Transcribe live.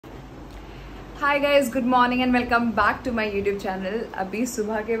Hi guys, good morning and welcome back to my YouTube channel. अभी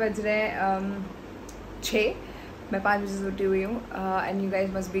सुबह के बज रहे हैं 6। मैं 5 बजे से उठी हुई हूँ and you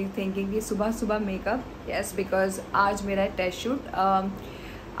guys must be thinking कि सुबह सुबह मेकअप। यस, बिकॉज आज मेरा test shoot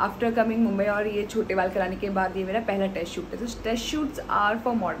after coming Mumbai, और ये छोटे बाल कराने के बाद ये मेरा पहला टेस्ट शूट है। तो test shoots are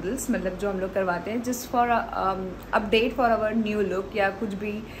for models, मतलब जो हम लोग करवाते हैं just for update for our new look, या कुछ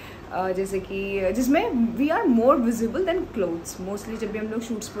भी जैसे कि जिसमें we are more visible then clothes. Mostly जब भी हम लोग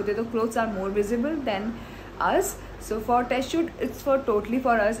शूट्स होते हैं तो clothes are more visible then us. So for test shoot, it's for totally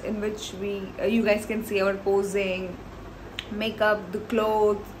for us, in which you guys can see our posing, makeup, the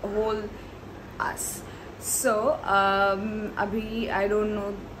clothes, whole us. So अभी I don't know,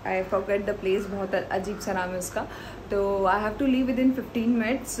 I forget the place, बहुत अजीब सा नाम है उसका। तो I have to leave within 15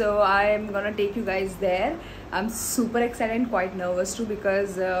 minutes, so I am gonna take you guys there. I'm super excited and quite nervous too,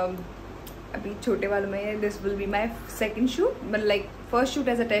 because अभी छोटे वालों में this will be my second shoot, but like first shoot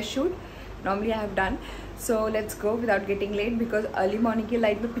as a test shoot. Normally I have done. So let's go without getting late, because early morning की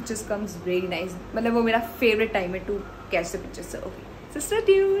light में pictures comes very nice. मतलब वो मेरा favorite time है to catch the pictures. So okay, so stay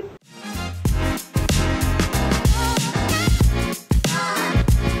tuned.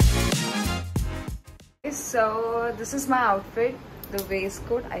 So this is my outfit, the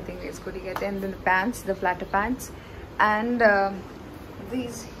waistcoat, I think waistcoat ही कहते हैं, and then the pants, the flatter pants, and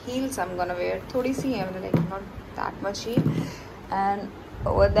these heels I'm gonna wear. थोड़ी सी है, मतलब like not that much heel, and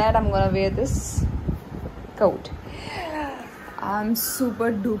over that I'm gonna wear this coat. I'm super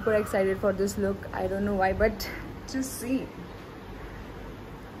duper excited for this look. I don't know why, but just see.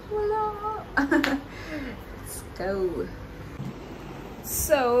 Let's go.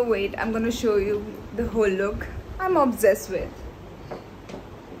 So wait, I'm gonna show you the whole look I'm obsessed with.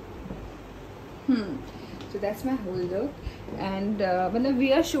 So that's my whole look, and मतलब we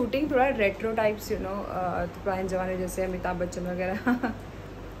are shooting थोड़ा retro types, you know, तो पुराने ज़माने जैसे अमिताभ बच्चन वगैरह।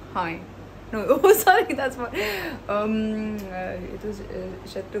 हाँ, no, oh sorry, that's what it was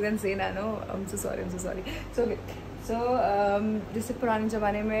Shatrughan Sen, I know, I'm so sorry. So okay, so जैसे पुराने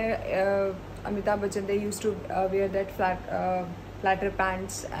ज़माने में Amitabh Bachchan they used to wear that flatter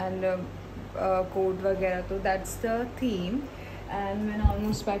pants and coat वगैरह, तो that's the theme. And मैंने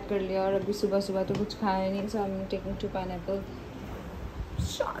ऑलमोस्ट पैक कर लिया, और अभी सुबह सुबह तो कुछ खाया नहीं, so I'm taking 2 pineapple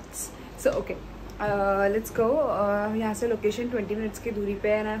shots. So okay, let's go. यहाँ से लोकेशन 20 मिनट्स की दूरी पे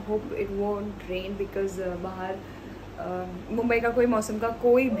है, and I hope it won't rain, because बाहर मुंबई का कोई मौसम का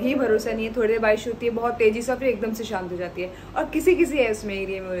कोई भी भरोसा नहीं है। थोड़ी देर बारिश होती है बहुत तेज़ी से, फिर एकदम से शांत हो जाती है, और किसी उसमें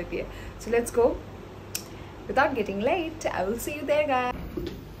एरिया में होती है। So let's go without getting late. I will see you there, guys.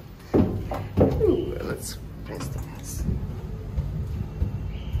 Let's press the gas.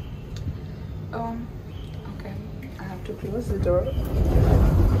 Okay, I have to close the door.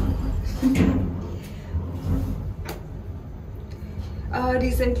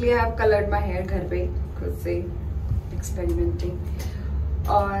 Recently I have colored my hair घर पे खुद से, experimenting,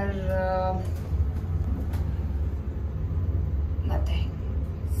 और nothing.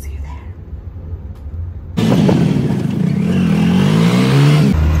 See you there.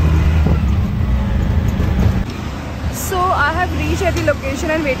 So I have reached at the location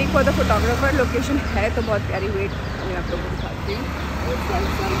and waiting for the photographer. Location है तो बहुत प्यारी, wait मैं आप लोगों को दिखाती हूँ।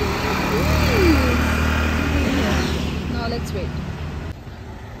 Now let's wait.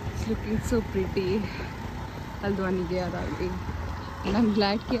 It's looking so pretty. Haldwani की याद आ गई, and I'm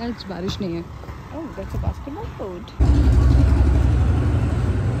glad कि आज बारिश नहीं है। Oh, that's a basketball court.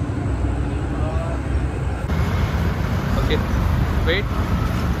 Okay, wait.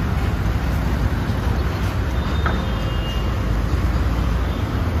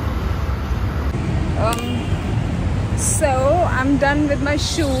 So I'm done with my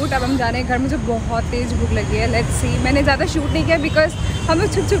shoot. अब हम जाने हैं घर। मुझे बहुत तेज़ भूख लगी है। Let's see. मैंने ज़्यादा शूट नहीं किया, बिकॉज हम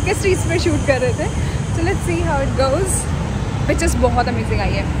लोग छुप छुप के स्ट्रीट्स पे शूट कर रहे थे। So let's see how it goes. Pictures बहुत अमेजिंग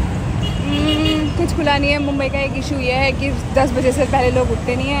आई है। कुछ खुला नहीं है। मुंबई का एक इशू ये है कि 10 बजे से पहले लोग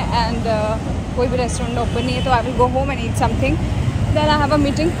उठते नहीं हैं, एंड कोई भी रेस्टोरेंट ओपन नहीं है। तो I will go home and eat something, then I have a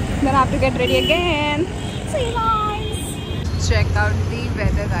meeting, then I have to get ready again. See you guys. Check out the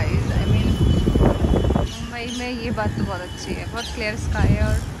weather, guys. I mean, Mumbai में ये बात तो बहुत अच्छी है, बहुत क्लियर स्काई है।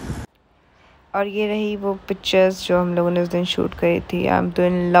 और ये रही वो पिक्चर्स जो हम लोगों ने उस दिन शूट करी थी। आई एम तो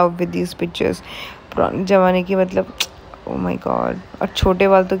in love with these pictures, पुराने ज़माने की, मतलब ओ माय गॉड। और छोटे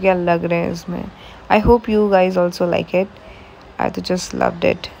वाल तो क्या लग रहे हैं इसमें। I hope you guys also like it. आई तो just loved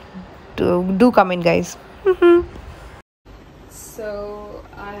it. Do comment guys. So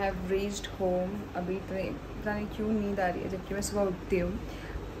I have reached home. अभी पता नहीं क्यों नींद आ रही है जबकि मैं सुबह उठती हूँ,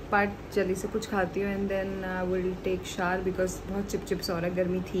 बट जल्दी से कुछ खाती हूँ, and then I will take shower, because बहुत चिपचिप सा हो रहा है,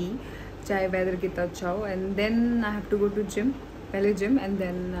 गर्मी थी चाहे वेदर कितना अच्छा हो, and then I have to go to gym. पहले gym and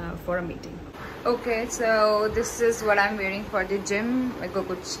then for a meeting. Okay, so this is what I'm wearing for the gym. मेरे को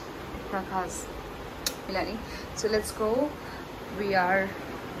कुछ इतना खास मिला नहीं. So let's go. We are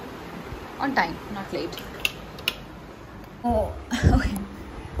on time, not late. Oh, okay.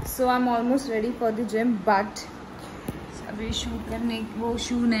 So I'm almost ready for the gym, but अभी shoot करने वो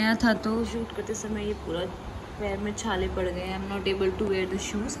शू नया था तो शूट करते समय ये पूरा पैर में छाले पड़ गए. I'm not able to wear the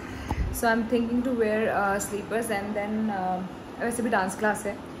shoes, so I'm thinking to wear slippers and then वैसे भी डांस क्लास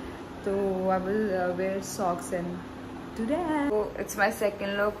है तो I will wear socks and do that. So it's my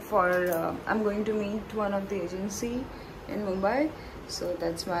second look for I'm going to meet one of the agency in Mumbai, so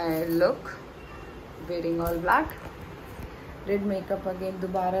that's my look. Wearing all black. Red makeup again,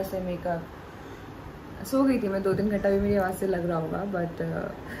 दोबारा से makeup. सो गई थी मैं 2-3 घंटा, भी मेरी आवाज़ से लग रहा होगा, बट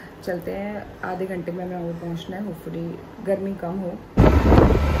चलते हैं. आधे घंटे में हमें और पहुंचना है. होपफुली गर्मी कम हो.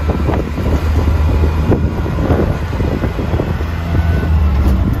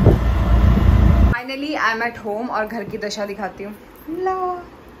 Finally I am at home और घर की दशा दिखाती हूँ.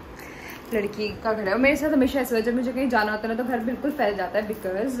 लड़की का घर है. मेरे साथ हमेशा ऐसा है, जब मुझे कहीं जाना होता है ना तो घर बिल्कुल फैल जाता है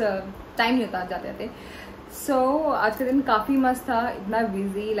बिकॉज टाइम नहीं होता जाते जाते. सो आज का दिन काफ़ी मस्त था. इतना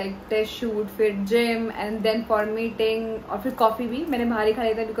बिजी, लाइक टेस्ट शूट, फिर gym and then for meeting और फिर कॉफ़ी भी मैंने बाहर ही खा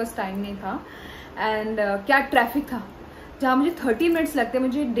लिया था बिकॉज टाइम नहीं था. एंड क्या ट्रैफिक था. जहाँ मुझे 30 मिनट्स लगते,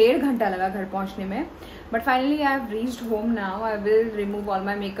 मुझे 1.5 घंटा लगा घर पहुँचने में. But finally I have reached home now. I will remove all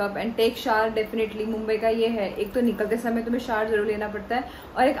my makeup and take shower. Definitely Mumbai का ये है, एक तो निकलते समय तुम्हें शावर जरूर लेना पड़ता है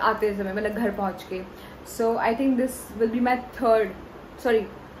और एक आते समय मतलब घर पहुँच के. सो I think this will be my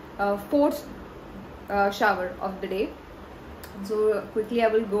fourth shower of the day. So quickly I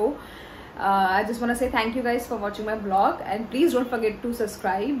will go. I just want to say thank you guys for watching my vlog and please don't forget to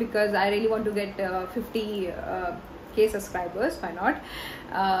subscribe because I really want to get 50k subscribers. Why not?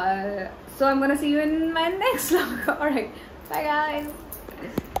 So I'm gonna see you in my next vlog. Alright, bye guys.